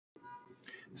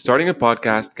Starting a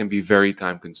podcast can be very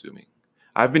time consuming.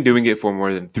 I've been doing it for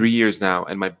more than 3 years now,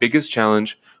 and my biggest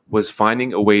challenge was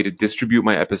finding a way to distribute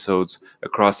my episodes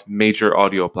across major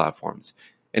audio platforms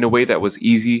in a way that was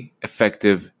easy,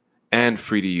 effective, and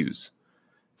free to use.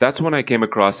 That's when I came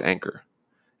across Anchor.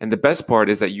 And the best part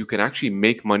is that you can actually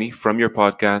make money from your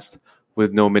podcast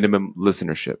with no minimum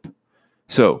listenership.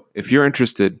 So, if you're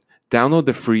interested, download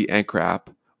the free Anchor app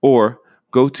or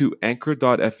go to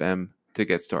anchor.fm to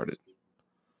get started.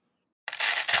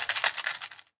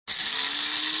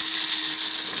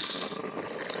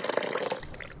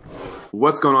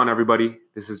 What's going on, everybody?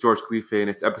 This is George Khalife, and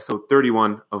it's episode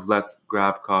 31 of Let's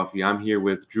Grab Coffee. I'm here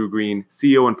with Drew Green,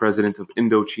 CEO and president of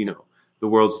Indochino, the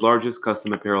world's largest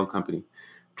custom apparel company.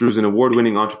 Drew's an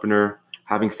award-winning entrepreneur,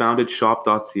 having founded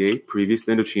Shop.ca, previous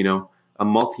to Indochino, a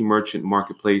multi-merchant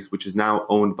marketplace which is now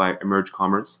owned by Emerge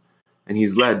Commerce, and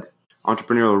he's led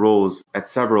entrepreneurial roles at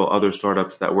several other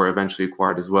startups that were eventually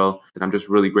acquired as well. And I'm just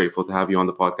really grateful to have you on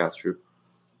the podcast, Drew.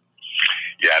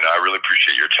 Yeah, no, I really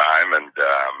appreciate your time, and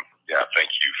thank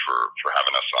you for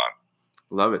having us on.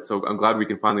 Love it. So I'm glad we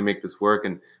can finally make this work.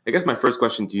 And I guess my first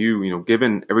question to you,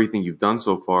 given everything you've done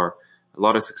so far, a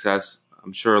lot of success,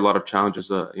 I'm sure a lot of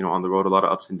challenges, on the road, a lot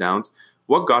of ups and downs.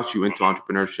 What got you into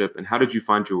entrepreneurship, and how did you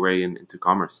find your way into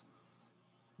commerce?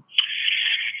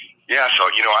 Yeah, so,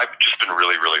 I've just been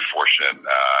really, really fortunate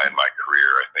in my career.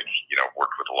 I think,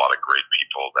 worked with a lot of great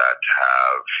people that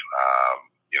have,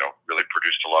 really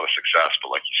produced a lot of success.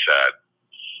 But like you said,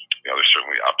 there's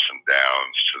certainly ups and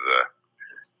downs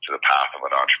to the path of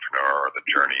an entrepreneur, or the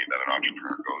journey that an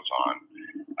entrepreneur goes on.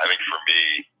 I think for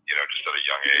me, just at a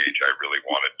young age, I really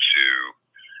wanted to,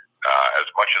 as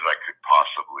much as I could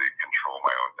possibly, control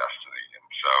my own destiny. And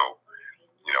so,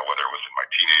 whether it was in my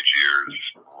teenage years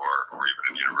or even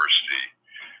in university,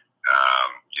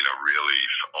 really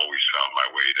always found my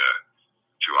way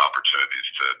to opportunities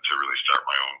to really start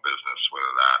my own business,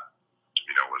 whether that,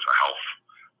 was a health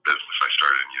business I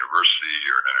started in university,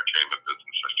 or an entertainment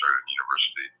business I started in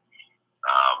university.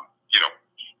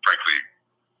 Frankly,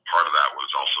 part of that was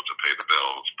also to pay the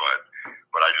bills, but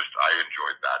I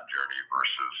enjoyed that journey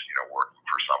versus, working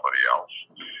for somebody else.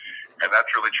 And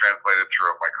that's really translated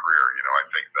throughout my career. I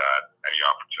think that any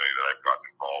opportunity that I've gotten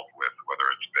involved with, whether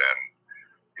it's been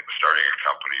starting a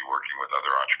company, working with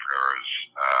other entrepreneurs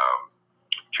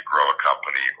to grow a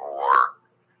company, or,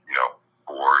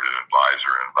 board and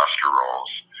advisor and investor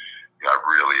roles, I've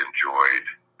really enjoyed,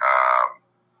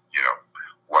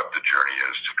 what the journey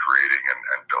is to creating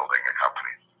and building a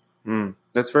company.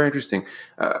 That's very interesting.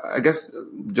 I guess,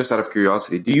 just out of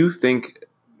curiosity, do you think,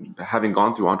 having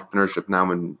gone through entrepreneurship now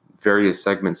in various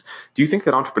segments, do you think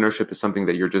that entrepreneurship is something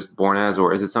that you're just born as,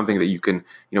 or is it something that you can,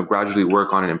 gradually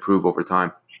work on and improve over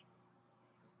time?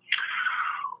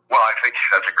 Well, I think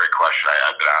that's a great question.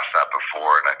 I've been asked that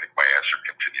before, and I think my answer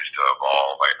continues to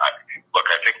evolve. I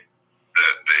think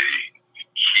the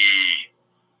key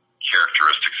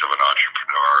characteristics of an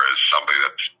entrepreneur is somebody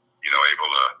that's,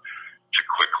 able to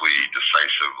quickly,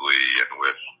 decisively, and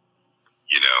with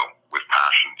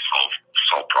passion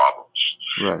solve problems.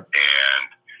 Right. And,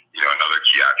 another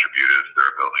key attribute is their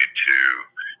ability to,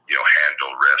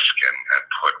 handle risk and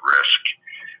put risk,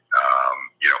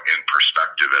 in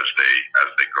perspective as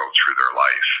they go through their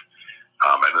life.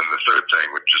 And then the third thing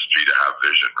would just be to have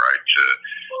vision, right?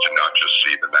 To not just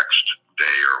see the next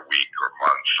day or week or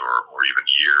month or even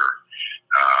year,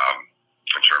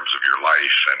 in terms of your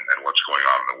life and what's going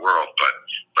on in the world,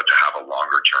 but to have a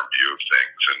longer term view of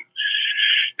things. And,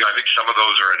 I think some of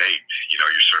those are innate.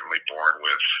 You're certainly born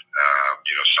with,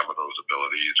 some of those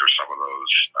abilities or some of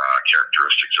those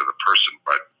characteristics of the person,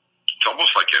 but it's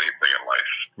almost like anything in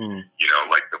life.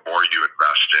 Like the more you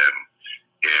invest in,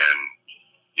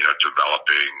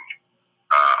 developing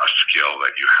a skill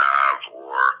that you have,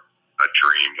 or a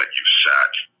dream that you've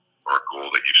set, or a goal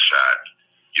that you've set,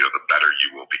 the better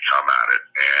you will become at it.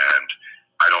 And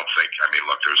I don't think,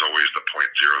 there's always the 0.001%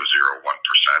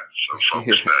 of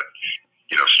folks that,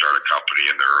 start a company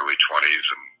in their early 20s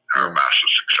and are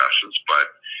massive successes, but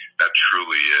that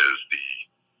truly is the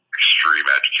extreme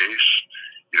edge case.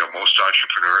 Most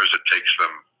entrepreneurs, it takes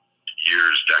them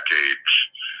years, decades,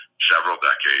 several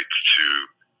decades to,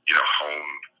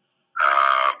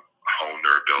 hone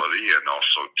their ability and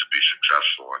also to be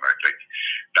successful. And I think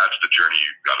that's the journey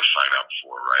you've got to sign up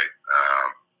for, right?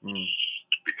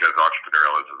 Because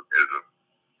entrepreneurialism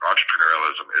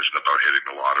isn't about hitting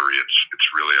the lottery. It's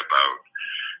really about,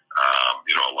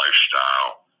 a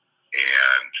lifestyle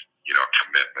and, a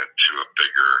commitment to a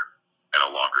bigger and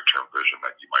a longer term vision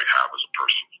that you might have as a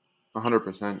person.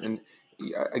 100%. And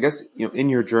I guess, in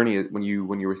your journey, when you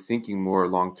were thinking more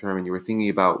long term and you were thinking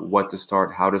about what to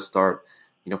start, how to start,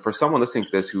 for someone listening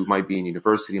to this who might be in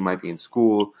university, might be in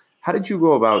school, how did you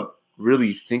go about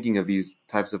really thinking of these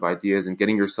types of ideas and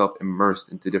getting yourself immersed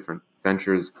into different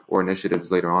ventures or initiatives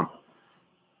later on?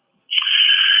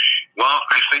 Well,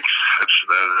 I think that's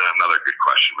another good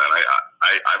question, man.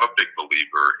 I'm a big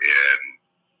believer in,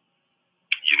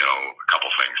 a couple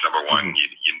things. Number one,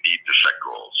 you need to set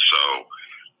goals. So,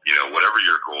 whatever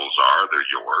your goals are,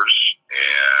 they're yours.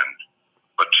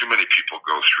 But too many people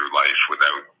go through life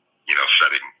without,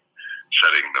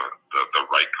 setting the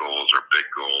right goals or big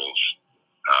goals,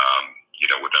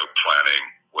 without planning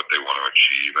what they want to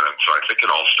achieve. And so I think it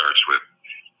all starts with,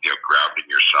 grounding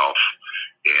yourself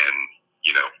in,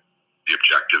 the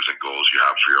objectives and goals you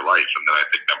have for your life. And then I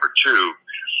think number two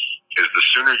is the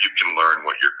sooner you can learn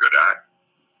what you're good at,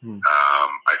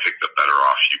 I think the better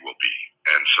off you will be.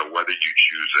 And so whether you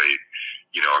choose a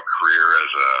career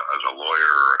as a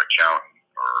lawyer or an accountant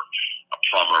or a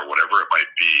plumber, whatever it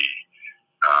might be,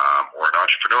 or an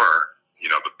entrepreneur,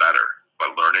 the better.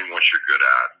 But learning what you're good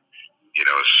at,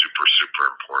 is super, super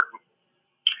important.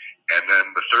 And then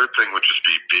the third thing would just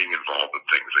be being involved in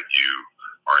things that you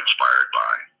are inspired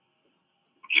by.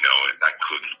 And that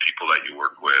includes the people that you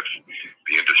work with,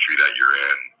 the industry that you're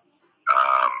in,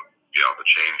 the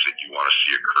change that you want to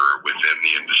see occur within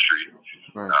the industry.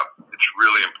 Right. It's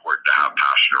really important to have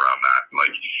passion around that.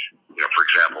 Like, for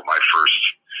example, my first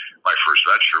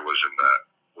venture was in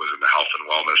the health and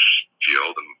wellness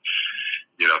field, and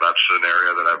that's an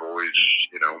area that I've always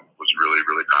was really,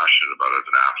 really passionate about as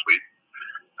an athlete.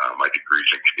 My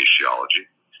degree's in kinesiology.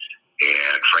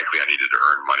 And frankly, I needed to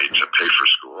earn money to pay for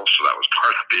school, so that was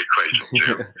part of the equation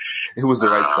too. It was the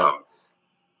right step.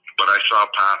 But I saw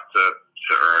a path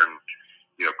to earn,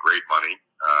 great money,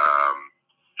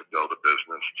 to build a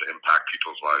business, to impact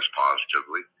people's lives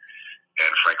positively,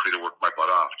 and frankly, to work my butt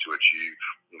off to achieve,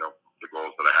 the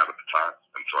goals that I had at the time.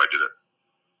 And so I did it.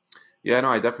 Yeah, no,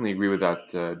 I definitely agree with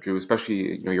that, Drew,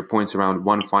 especially, your points around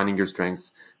one, finding your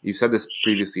strengths. You said this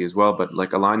previously as well, but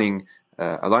like aligning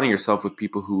yourself with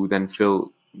people who then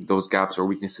fill those gaps or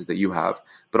weaknesses that you have,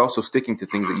 but also sticking to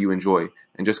things that you enjoy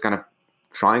and just kind of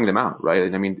trying them out, right?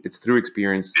 And I mean, it's through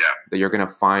experience that you're going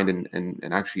to find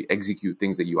and actually execute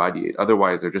things that you ideate.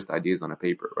 Otherwise, they're just ideas on a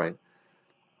paper, right?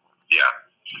 Yeah.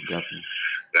 Definitely.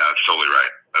 Yeah, that's totally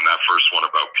right. And that first one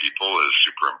about people is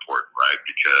super important, right?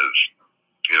 Because,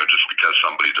 just because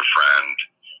somebody's a friend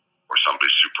or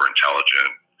somebody's super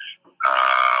intelligent,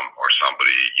 or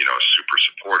somebody, is super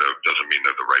supportive doesn't mean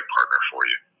they're the right partner for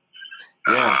you.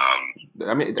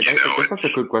 Yeah. I mean, I guess that's a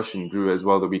good question, Drew, as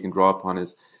well, that we can draw upon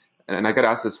is, and I got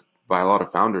asked this by a lot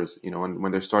of founders,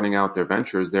 when they're starting out their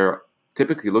ventures, they're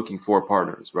typically looking for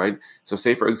partners, right? So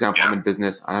say, for example, I'm in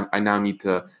business. I now need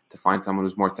to find someone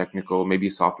who's more technical, maybe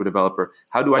a software developer.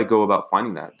 How do I go about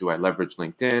finding that? Do I leverage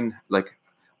LinkedIn? Like,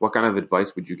 what kind of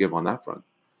advice would you give on that front?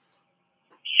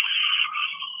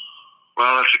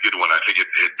 Well, that's a good one. I think it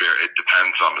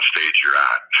depends on the stage you're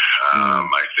at.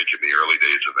 I think in the early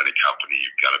days of any company,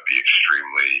 you've got to be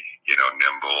extremely,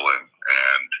 nimble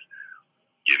and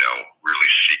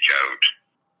really seek out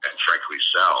and frankly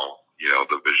sell,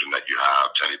 the vision that you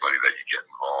have to anybody that you get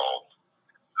involved.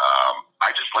 I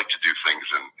just like to do things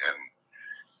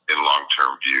in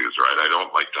long-term views, right? I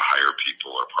don't like to hire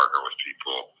people or partner with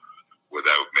people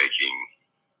without making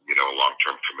a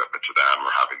long-term commitment to them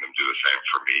or having them do the same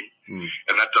for me.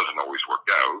 And that doesn't always work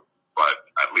out, but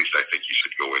at least I think you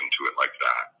should go into it like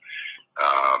that.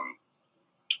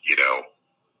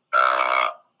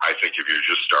 I think if you're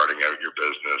just starting out your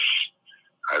business,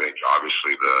 I think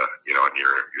obviously and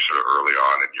you're sort of early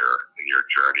on in your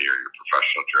journey or your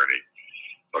professional journey.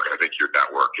 Look, I think your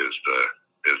network is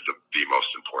the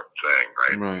most important thing,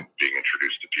 right? Being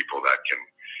introduced to people that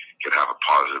can have a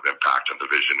positive impact on the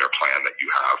vision or plan that you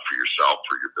have for yourself,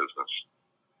 for your business.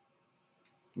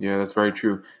 Yeah, that's very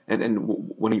true. And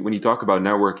when you talk about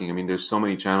networking, I mean, there's so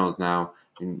many channels now.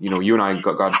 And, you and I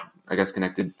got I guess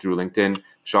connected through LinkedIn,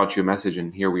 shot you a message,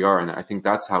 and here we are. And I think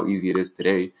that's how easy it is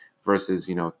today versus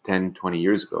 10, 20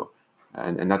 years ago,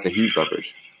 and that's a huge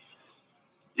leverage.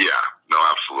 Yeah, no,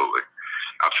 absolutely.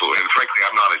 And frankly,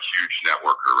 I'm not a huge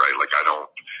networker, right? Like I don't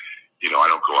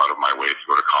go out of my way to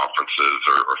go to conferences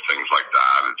or things like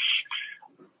that. It's,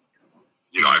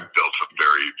 I've built a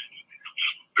very,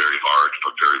 very large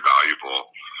but very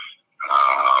valuable,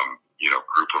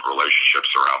 group of relationships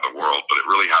around the world. But it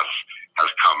really has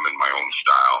come in my own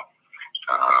style.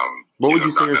 What would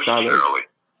you say your style is?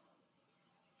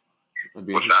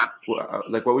 What's that?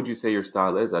 Like, what would you say your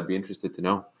style is? I'd be interested to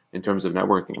know in terms of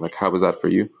networking. Like, how was that for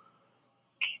you?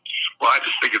 Well, I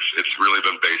just think it's really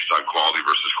been based on quality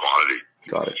versus quantity.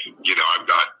 Got it. I've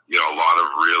got, a lot of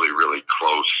really, really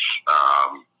close,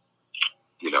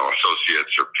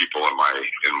 people in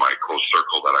my close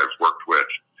circle that I've worked with,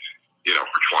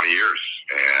 for 20 years.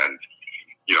 And,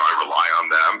 I rely on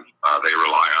them. They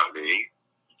rely on me.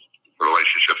 The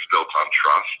relationship's built on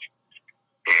trust.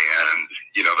 And,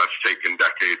 that's taken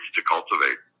decades to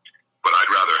cultivate. But I'd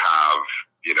rather have,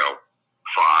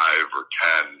 5 or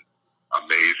 10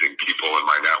 amazing people in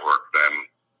my network than,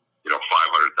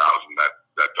 500,000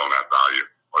 that don't add value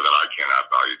or that I can't add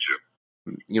value to.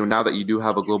 Now that you do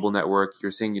have a global network,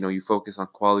 you're saying, you focus on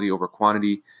quality over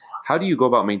quantity. How do you go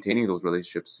about maintaining those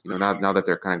relationships, now that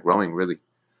they're kind of growing, really?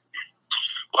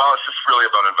 Well, it's just really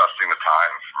about investing the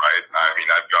time, right? I mean,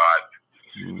 I've got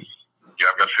 15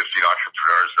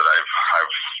 entrepreneurs that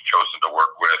I've chosen to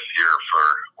work with here for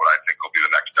what I think will be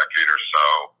the next decade or so.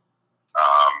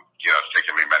 It's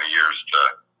taken me many years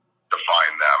to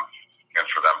find them and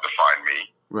for them to find me.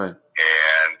 Right.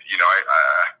 And,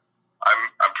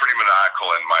 I'm pretty maniacal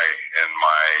in my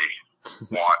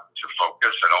want to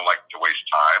focus. I don't like to waste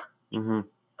time. Mm-hmm.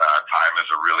 Time is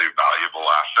a really valuable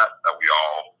asset that we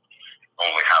all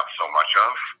only have so much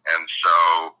of. And so,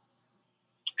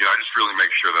 I just really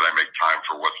make sure that I make time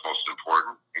for what's most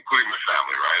important, including my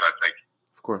family, right? I think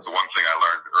of course. The one thing I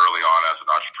learned early on as an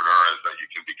entrepreneur is that you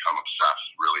can become obsessed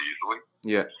really easily.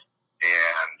 Yeah.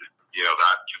 And,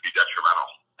 that can be detrimental.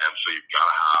 And so you've got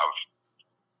to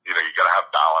have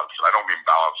balance. And I don't mean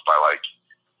balance by like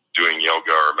doing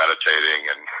yoga or meditating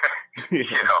and,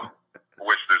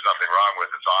 which there's nothing wrong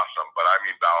with. It's awesome. But I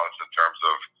mean balance in terms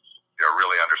of,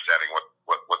 really understanding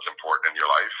what's important in your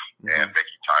life and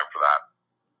making time for that.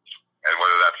 And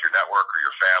whether that's your network or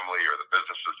your family or the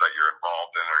businesses that you're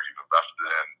involved in or you've invested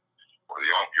in or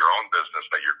your own business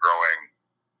that you're growing,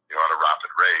 at a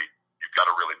rapid rate, you've got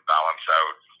to really balance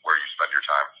out where you spend your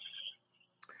time.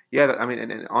 Yeah, I mean,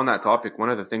 and on that topic, one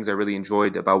of the things I really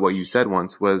enjoyed about what you said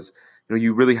once was,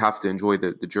 you really have to enjoy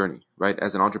the journey, right?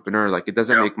 As an entrepreneur, like it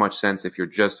doesn't make much sense if you're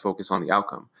just focused on the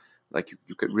outcome. Like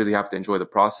you could really have to enjoy the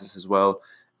process as well.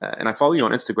 And I follow you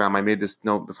on Instagram. I made this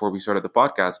note before we started the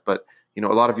podcast, but a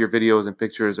lot of your videos and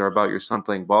pictures are about your son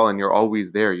playing ball, and you're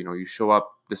always there. You show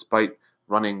up despite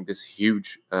running this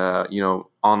huge,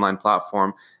 online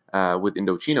platform with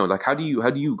Indochino. Like, how do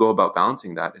you go about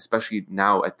balancing that, especially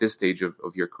now at this stage of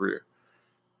your career?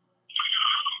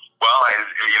 Well, I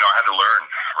had to learn,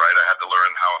 right? I had to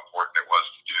learn how important it was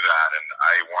to do that, and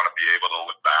I want to be able to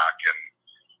look back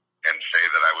and say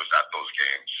that I was at those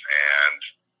games, and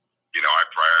I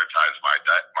prioritize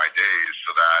my days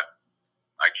so that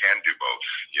I can do both.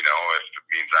 If it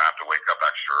means I have to wake up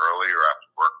extra early or have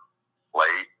to work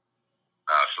late,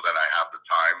 so that I have the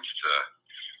times to,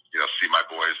 see my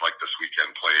boys like this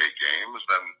weekend play 8 games,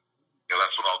 then,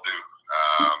 that's what I'll do.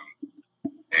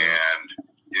 And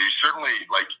you certainly,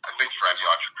 like, I think for any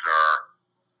entrepreneur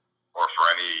or for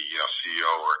any,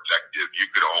 CEO or executive, you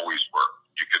could always work.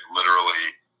 You could literally,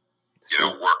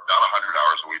 work not 100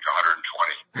 hours a week,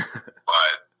 120.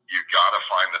 But you got to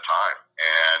find the time.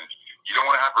 And you don't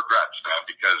want to have regrets, man,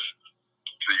 because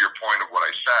to your point of what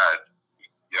I said,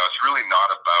 it's really not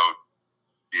about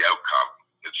the outcome.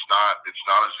 It's not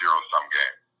a zero-sum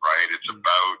game, right? It's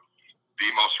about the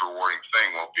most rewarding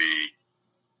thing will be,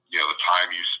 the time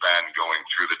you spend going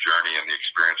through the journey and the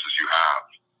experiences you have,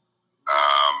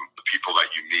 the people that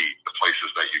you meet, the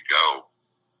places that you go.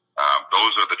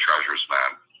 Those are the treasures,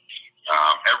 man.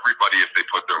 Everybody, if they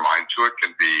put their mind to it,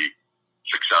 can be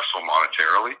successful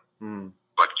monetarily,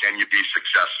 but can you be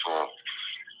successful,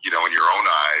 in your own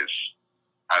eyes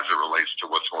as it relates to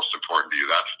what's most important to you?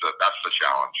 That's the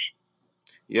challenge.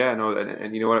 Yeah, no,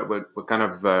 and you know what kind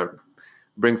of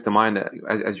brings to mind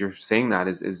as you're saying that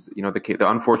is the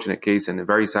unfortunate case and a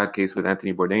very sad case with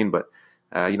Anthony Bourdain, but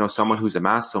someone who's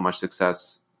amassed so much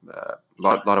success,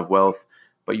 lot of wealth,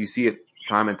 but you see it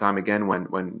time and time again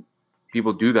when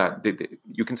people do that,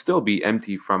 you can still be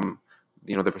empty from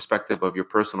the perspective of your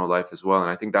personal life as well,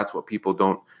 and I think that's what people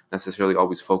don't necessarily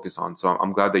always focus on. So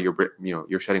I'm glad that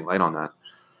you're shedding light on that.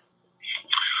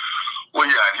 Well,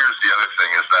 yeah, and here's the other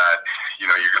thing is that,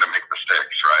 you're going to make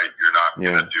mistakes, right? You're not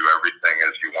going to do everything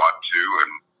as you want to,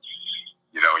 and,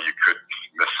 you could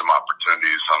miss some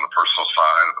opportunities on the personal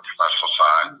side or the professional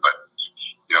side, but,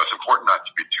 it's important not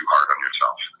to be too hard on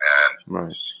yourself and,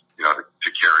 right. To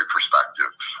carry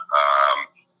perspective.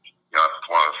 That's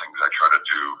one of the things I try to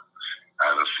do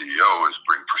as a CEO is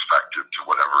bring perspective to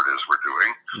whatever it is we're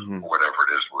doing, or whatever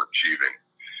it is we're achieving,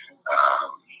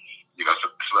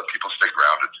 so that people stay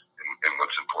grounded in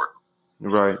what's important.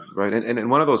 Right. And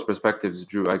one of those perspectives,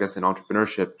 Drew, I guess in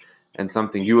entrepreneurship, and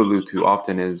something you allude to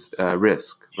often is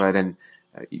risk, right? And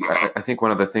I think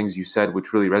one of the things you said,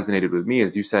 which really resonated with me,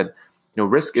 is you said,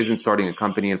 risk isn't starting a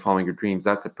company and following your dreams.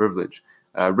 That's a privilege.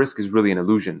 Risk is really an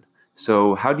illusion.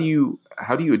 So how do you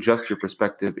adjust your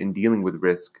perspective in dealing with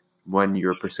risk when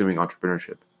you're pursuing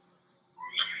entrepreneurship?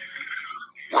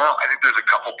 Well, I think there's a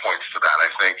couple points to that. I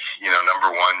think,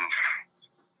 number one,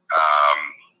 um,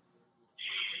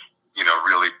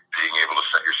 really being able to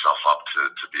set yourself up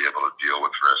to be able to deal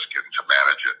with risk and to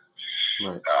manage it,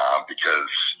 Right.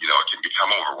 because, it can become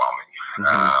overwhelming.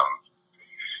 Mm-hmm.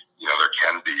 There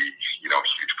can be,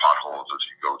 huge potholes as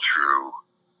you go through,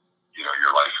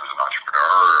 your life as an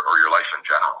entrepreneur or your life in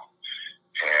general.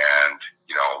 And,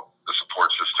 the support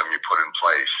system you put in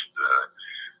place,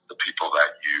 the people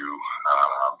that you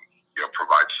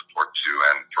provide support to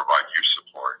and provide you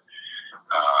support.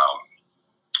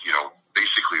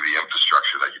 Basically the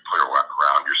infrastructure that you put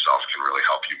around yourself can really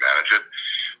help you manage it.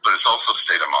 But it's also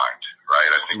state of mind,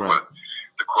 right? I think Right. what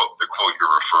the quote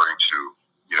you're referring to,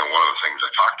 one of the things I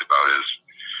talked about is,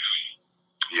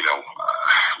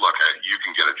 look, you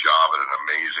can get a job at an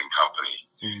amazing company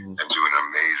Mm-hmm. and do an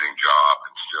amazing job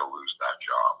and still lose that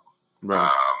job. Right.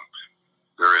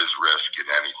 There is risk in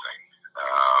anything.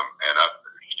 And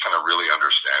kind of really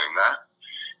understanding that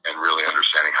and really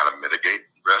understanding how to mitigate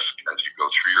risk as you go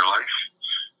through your life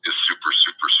is super,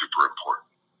 super, super important.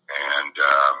 And,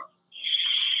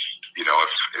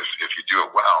 if you do it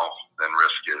well, then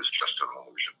risk is just an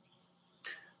illusion.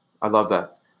 I love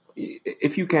that.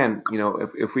 If you can,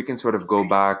 if we can sort of go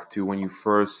back to when you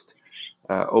first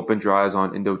opened your eyes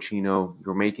on Indochino,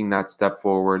 you're making that step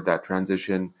forward, that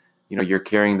transition, you're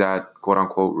carrying that quote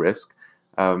unquote risk.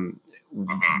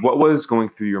 What was going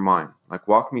through your mind? Like,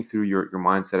 walk me through your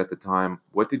mindset at the time.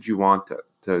 What did you want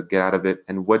to get out of it?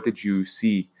 And what did you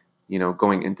see,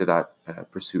 going into that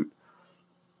pursuit?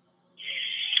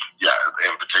 Yeah,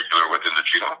 in particular with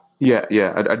Indochino. Yeah.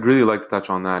 I'd really like to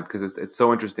touch on that because it's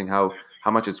so interesting how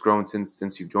much it's grown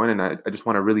since you've joined, and I just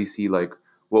want to really see like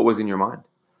what was in your mind.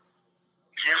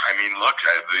 Yeah, I mean, look,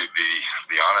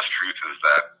 the honest truth is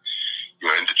that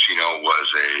Indochino was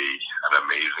an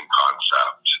amazing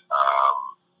concept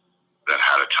that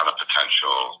had a ton of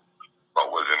potential,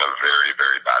 but was in a very,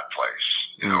 very bad place.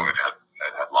 It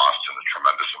had lost a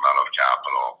tremendous amount of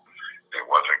capital. It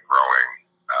wasn't growing,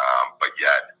 but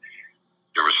yet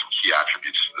there were some key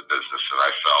attributes to the business that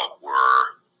I felt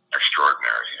were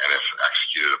extraordinary. And if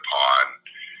executed upon,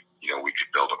 we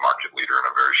could build a market leader in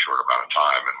a very short amount of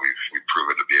time. And we've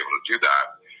proven to be able to do that.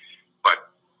 But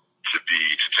to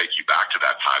take you back to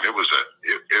that time, it was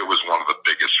one of the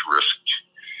biggest risks.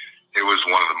 It was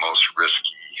one of the most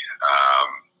risky,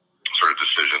 sort of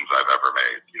decisions I've ever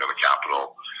made. The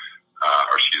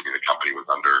company was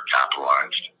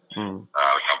undercapitalized.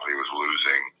 The company was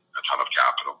losing a ton of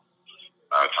capital,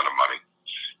 a ton of money.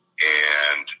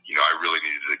 And, I really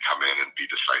needed to come in and be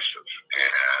decisive.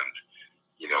 And,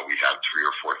 we had 3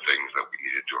 or 4 things that we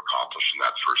needed to accomplish in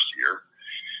that first year.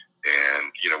 And,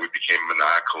 we became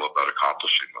maniacal about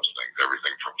accomplishing those things.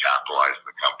 Everything from capitalizing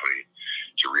the company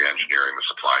to re-engineering the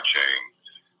supply chain,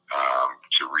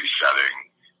 to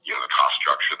resetting, the cost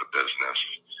structure of the business,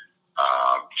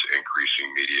 to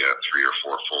increasing media 3 or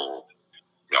 4-fold.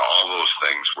 All those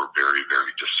things were very,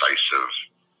 very decisive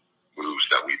moves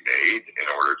that we made in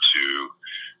order to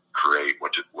create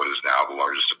what is now the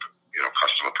largest,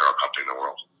 custom apparel company in the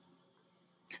world.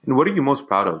 And what are you most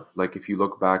proud of? Like, if you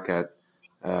look back at,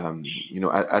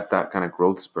 at that kind of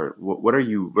growth spurt, what are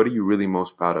you really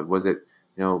most proud of? Was it,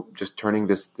 just turning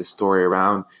this story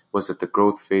around? Was it the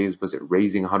growth phase? Was it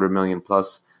raising 100 million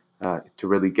plus to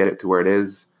really get it to where it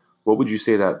is? What would you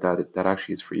say that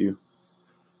actually is for you?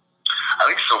 I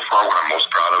think so far what I'm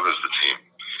most proud of is the team.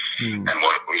 And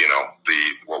what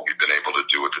we've been able to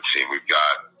do with the team. We've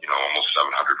got, almost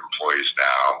 700 employees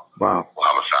now. Wow. We'll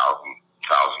have 1,000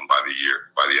 by the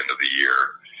end of the year.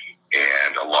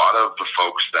 And a lot of the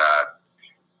folks that,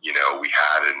 we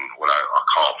had in what I'll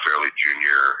call fairly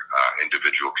junior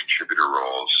individual contributor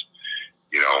roles,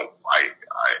 I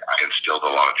instilled a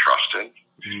lot of trust in.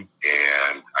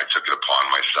 And I took it upon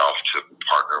myself to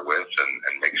partner with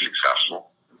and make successful.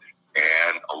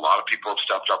 And a lot of people have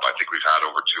stepped up. I think we've had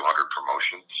over 200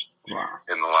 promotions. Wow.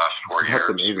 In the last 4 years.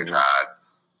 That's amazing.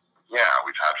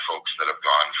 We've had folks that have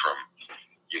gone from,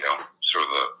 sort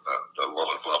of the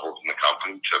lowest levels in the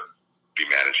company to be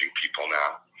managing people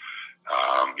now.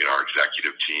 Our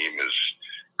executive team is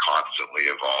constantly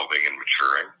evolving and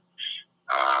maturing.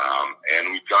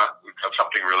 And we've got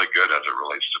something really good as it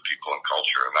relates to people and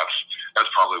culture. And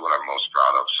that's probably what I'm most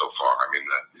proud of so far. I mean,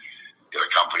 the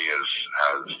company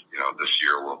has, this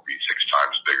year will be 6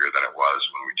 times bigger than it was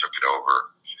when we took it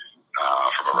over.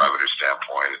 From a revenue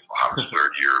standpoint, we'll have its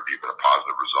 3rd year of even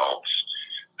positive results.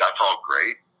 That's all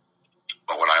great.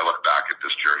 But when I look back at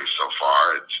this journey so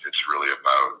far, it's really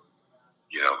about,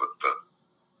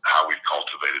 how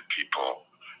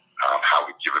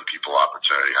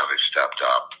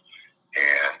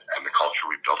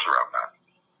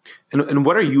And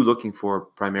what are you looking for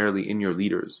primarily in your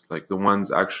leaders, like the ones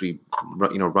actually,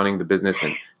 running the business?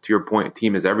 And to your point,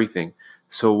 team is everything.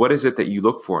 So what is it that you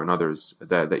look for in others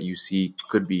that you see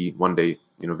could be one day,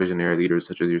 visionary leaders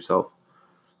such as yourself?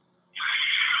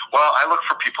 Well, I look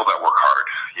for people that work hard.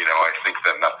 I think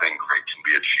that nothing great can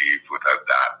be achieved without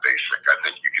that basic. I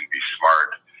think you can be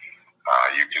smart,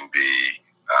 you can be,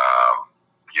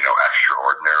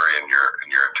 extraordinary in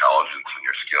your intelligence and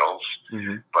your skills,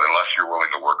 Mm-hmm. but unless you're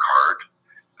willing to work hard,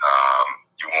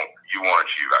 you won't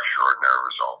achieve extraordinary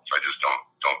results. I just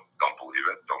don't believe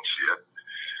it, don't see it,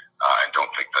 and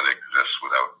don't think that it exists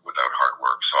without hard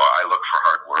work. So I look for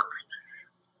hard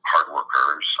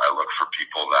workers. I look for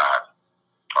people that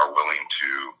are willing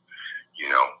to,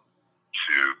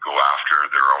 to go after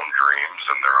their own dreams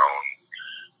and their own,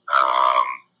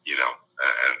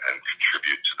 and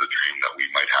contribute to the dream that we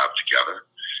might have together.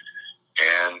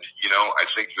 And, I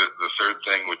think that the third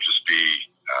thing would just be,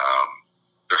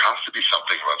 there has to be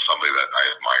something about somebody that I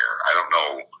admire. I don't know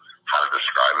how to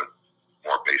describe it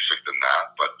more basic than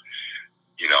that, but,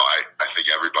 I think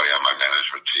everybody on my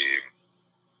management team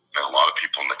and a lot of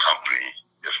people in the company,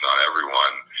 if not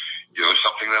everyone, there's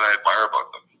something that I admire about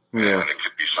them. Yeah. And it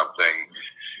could be something,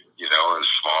 as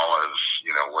small as,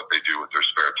 what they do with their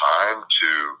spare time to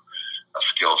a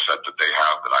skill set that they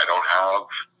have that I don't have,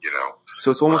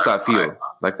 So it's almost that feel,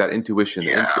 like that intuition,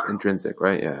 Yeah. the intrinsic,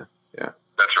 right? Yeah.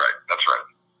 That's right.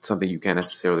 Something you can't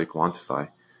necessarily quantify.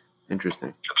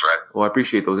 Interesting. That's right. Well, I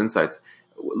appreciate those insights.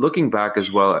 Looking back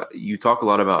as well, you talk a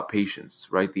lot about patience,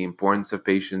 right? The importance of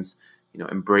patience,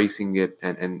 embracing it.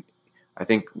 And I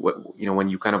think when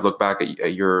you kind of look back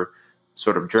at your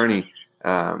sort of journey,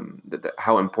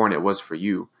 how important it was for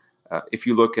you. If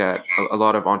you look at a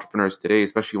lot of entrepreneurs today,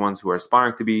 especially ones who are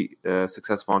aspiring to be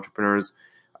successful entrepreneurs,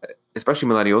 especially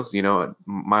millennials,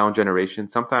 my own generation,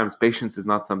 sometimes patience is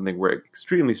not something we're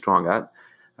extremely strong at.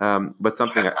 But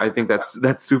something I think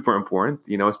that's super important,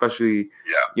 especially,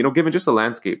 given just the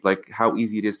landscape, like how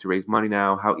easy it is to raise money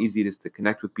now, how easy it is to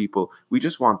connect with people. We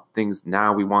just want things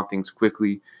now. We want things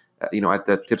quickly, at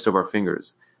the tips of our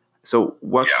fingers. So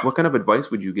what kind of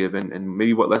advice would you give? And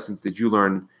maybe what lessons did you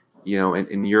learn,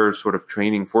 in your sort of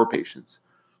training for patience?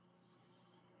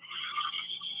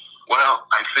 Well,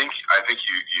 I think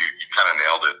you kind of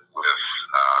nailed it with,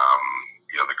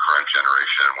 the current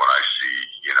generation and what I see,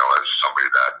 as somebody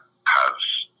that has,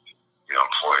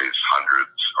 employs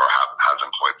hundreds or has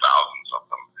employed thousands of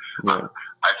them. Yeah.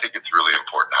 I think it's really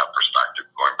important to have perspective,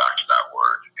 going back to that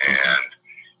word, and,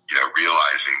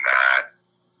 realizing that,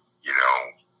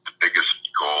 the biggest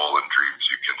goal and dreams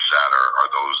you can set are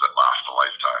those that last a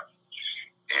lifetime.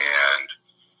 And,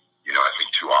 I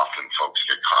think too often folks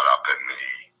get caught up in the,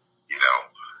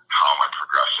 how am I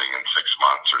progressing in 6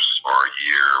 months or a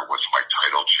year? What's my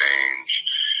title change?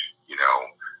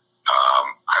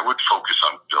 I would focus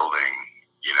on building,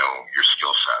 your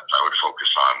skill sets. I would focus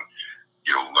on,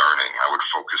 learning. I would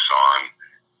focus on,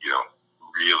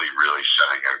 really, really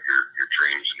setting out your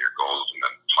dreams and your goals and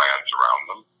then plans around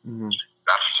them. Mm-hmm.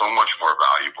 That's so much more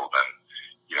valuable than,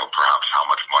 perhaps how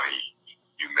much money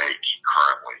you make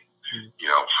currently.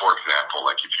 For example,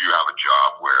 like if you have a job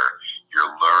where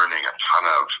you're learning a ton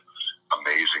of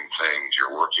amazing things,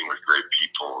 you're working with great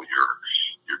people,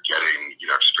 you're getting,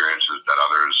 experiences that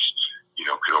others,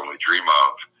 could only dream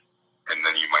of, and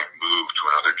then you might move to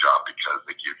another job because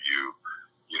they give you,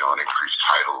 an increased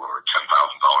title or $10,000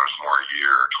 more a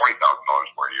year or $20,000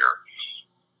 more a year.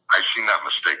 I've seen that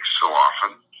mistake so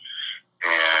often,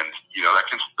 and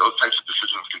those types of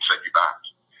decisions can set you back,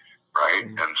 right?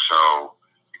 Mm-hmm. And so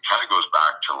it kind of goes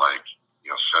back to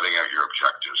setting out your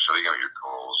objectives, setting out your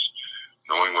goals,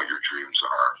 knowing what your dreams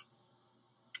are,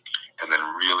 and then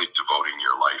really devoting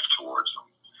your life towards them.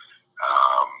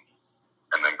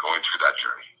 And then going through that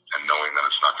journey and knowing that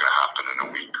it's not going to happen in a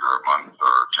week or a month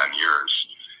or 10 years.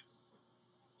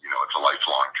 It's a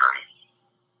lifelong journey.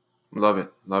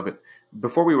 Love it.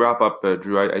 Before we wrap up,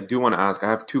 Drew, I do want to ask, I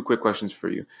have 2 quick questions for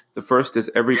you. The first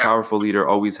is every powerful leader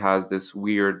always has this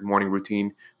weird morning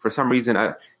routine. For some reason,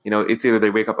 it's either they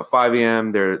wake up at 5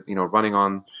 a.m., they're, running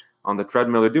on the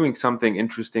treadmill, they're doing something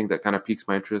interesting that kind of piques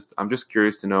my interest. I'm just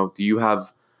curious to know, do you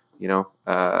have,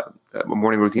 a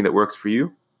morning routine that works for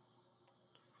you?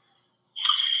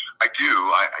 I do.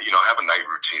 I have a night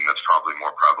routine that's probably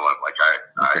more prevalent. Like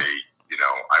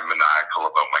I'm maniacal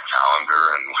about my calendar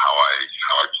and how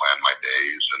I plan my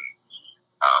days and,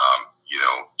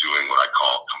 doing what I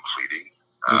call completing.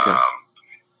 Okay.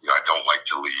 I don't like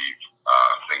to leave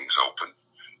things open.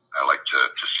 I like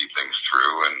to see things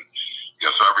through. And,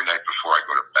 so every night before I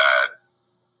go to bed,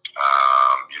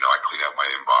 I clean out my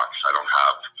inbox. I don't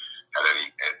have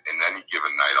in any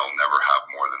given night, I'll never have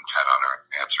more than 10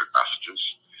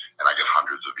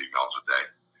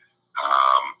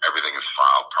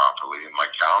 absolutely. And my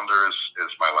calendar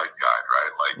is my life guide,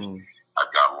 right? Like,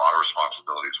 I've got a lot of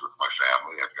responsibilities with my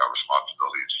family. I've got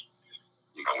responsibilities,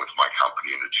 with my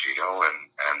company in Chino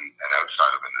and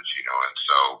outside of Chino. And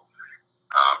so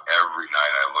every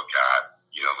night I look at,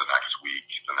 the next week,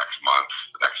 the next month,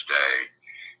 the next day,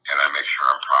 and I make sure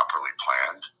I'm properly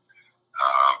planned.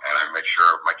 And I make sure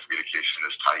my communication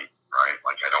is tight, right?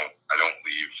 Like I don't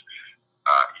leave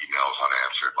emails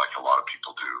unanswered like a lot of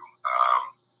people do.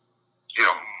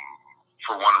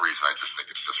 For one reason, I just think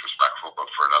it's disrespectful, but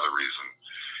for another reason,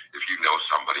 if you know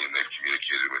somebody and they've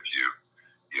communicated with you,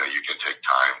 you can take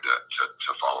time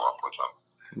to follow up with them.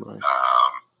 Right.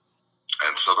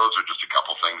 And so those are just a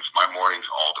couple things. My mornings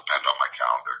all depend on my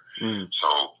calendar. So,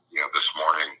 this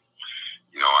morning,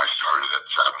 I started at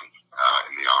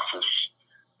 7 in the office,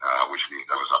 which means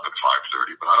I was up at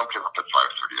 5:30, but I don't get up at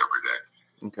 5:30 every day.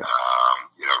 Okay.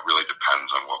 It really depends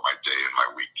on what my day and my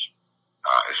week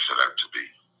is set out to be.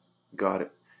 Got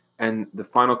it. And the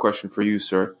final question for you,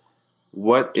 sir.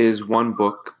 What is one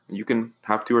book, you can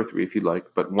have 2 or 3 if you'd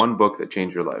like, but one book that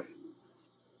changed your life?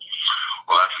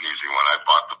 Well, that's an easy one. I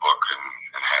bought the book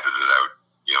and handed it out,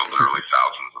 literally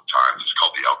thousands of times. It's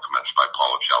called The Alchemist by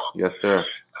Paulo Coelho. Yes, sir.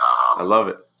 I love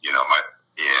it.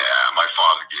 My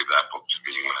father gave that book to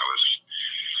me when I was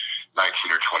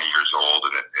 19 or 20 years old,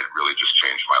 and it really just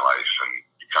changed my life. And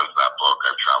because of that book,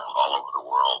 I've traveled all over the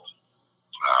world.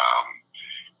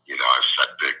 I've set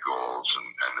big goals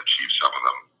and achieved some of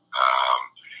them.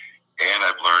 And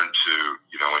I've learned to,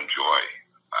 enjoy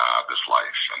this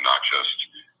life and not just,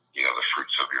 the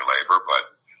fruits of your labor,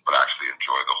 but actually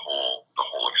enjoy the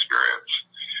whole experience.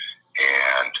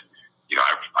 And,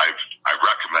 I've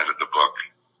recommended the book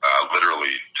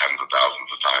literally tens of thousands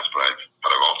of times,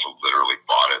 but I've also literally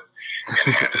bought it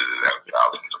and handed it out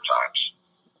thousands of times.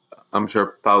 I'm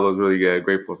sure Paolo's really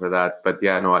grateful for that. But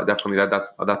yeah, no, definitely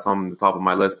that's on the top of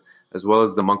my list, as well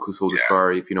as The Monk Who Sold His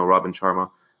Ferrari, if you know Robin Sharma.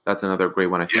 That's another great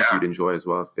one I think you'd enjoy as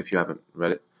well, if you haven't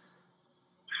read it.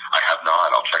 I have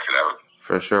not. I'll check it out.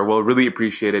 For sure. Well, really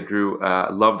appreciate it, Drew.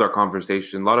 Loved our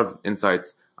conversation. A lot of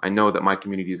insights I know that my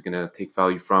community is going to take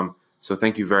value from. So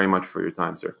thank you very much for your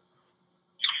time, sir.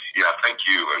 Yeah, thank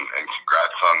you. And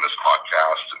congrats on this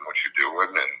podcast and what you're doing.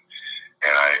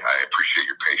 And I appreciate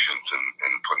your patience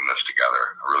in putting this together.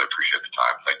 I really appreciate the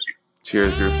time. Thank you.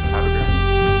 Cheers, Drew. Have a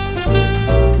great day.